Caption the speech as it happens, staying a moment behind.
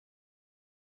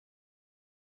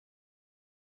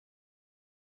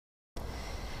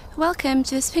Welcome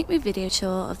to this Pinkmove video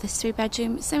tour of this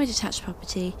 3-bedroom semi-detached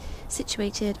property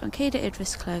situated on Cader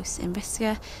Idris Close in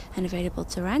Risca and available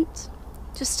to rent.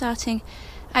 Just starting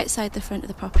outside the front of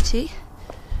the property.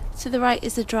 To the right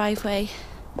is the driveway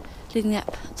leading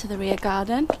up to the rear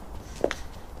garden.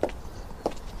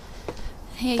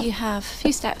 Here you have a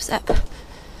few steps up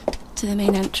to the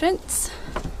main entrance.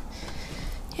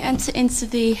 You enter into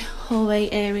the hallway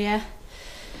area.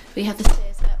 We have the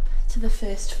stairs up to the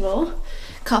first floor.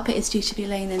 Carpet is due to be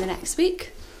laying in the next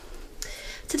week.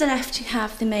 To the left you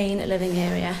have the main living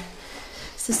area.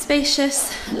 It's a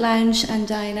spacious lounge and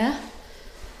diner.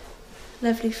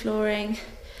 Lovely flooring.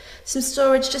 Some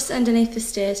storage just underneath the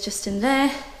stairs, just in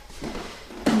there.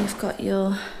 And you've got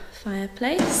your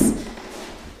fireplace.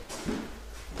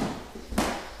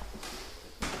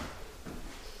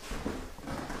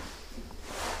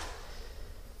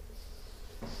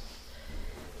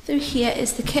 Through here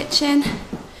is the kitchen.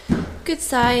 Good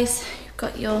size. You've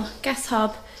got your gas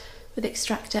hob with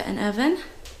extractor and oven.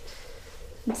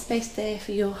 And space there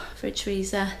for your fridge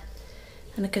freezer.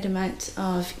 And a good amount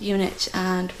of unit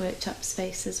and worktop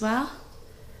space as well.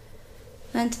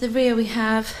 Then to the rear we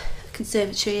have a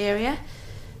conservatory area.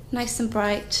 Nice and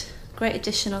bright. Great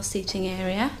additional seating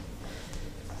area.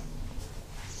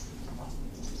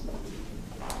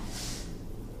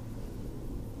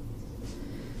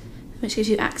 Which gives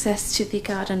you access to the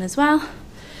garden as well.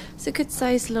 It's a good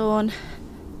sized lawn,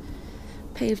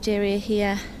 paved area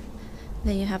here.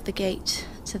 Then you have the gate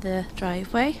to the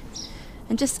driveway.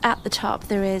 And just at the top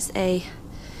there is a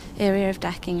area of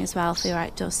decking as well for your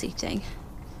outdoor seating.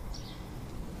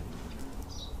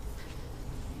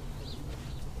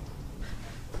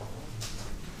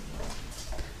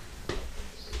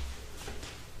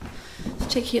 I'll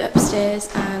take you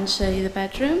upstairs and show you the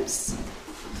bedrooms.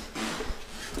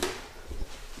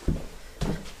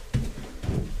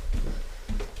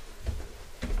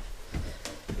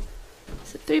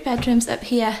 So 3 bedrooms up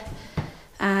here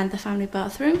and the family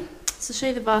bathroom. So I'll show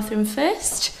you the bathroom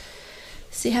first.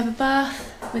 So you have a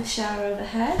bath with shower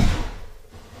overhead.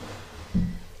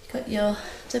 You've got your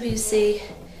WC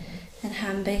and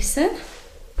hand basin.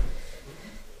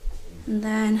 And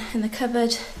then in the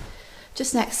cupboard,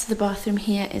 just next to the bathroom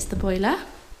here is the boiler.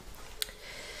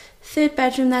 3rd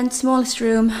bedroom then, smallest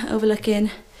room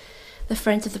overlooking the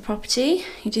front of the property.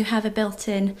 You do have a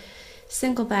built-in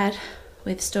single bed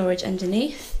with storage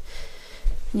underneath.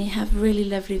 And you have really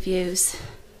lovely views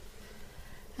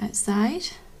outside.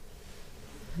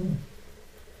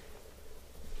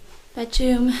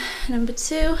 Bedroom number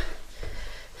 2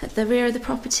 at the rear of the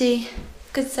property.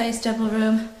 Good sized double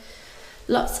room.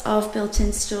 Lots of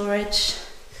built-in storage.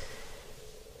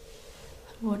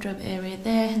 Wardrobe area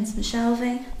there and some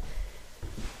shelving.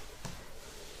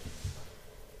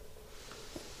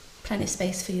 Plenty of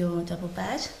space for your double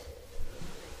bed.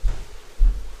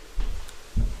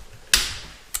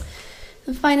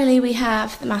 And finally we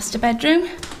have the master bedroom.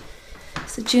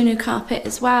 It's a Juno carpet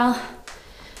as well.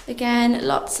 Again,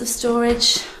 lots of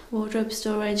storage, wardrobe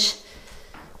storage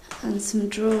and some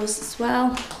drawers as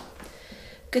well.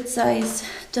 Good size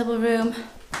double room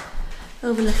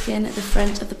overlooking at the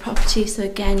front of the property, so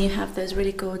again you have those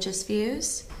really gorgeous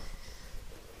views.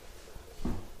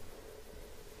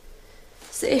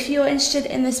 So if you're interested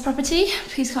in this property,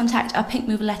 please contact our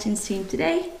Pinkmove lettings team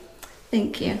today.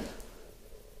 Thank you.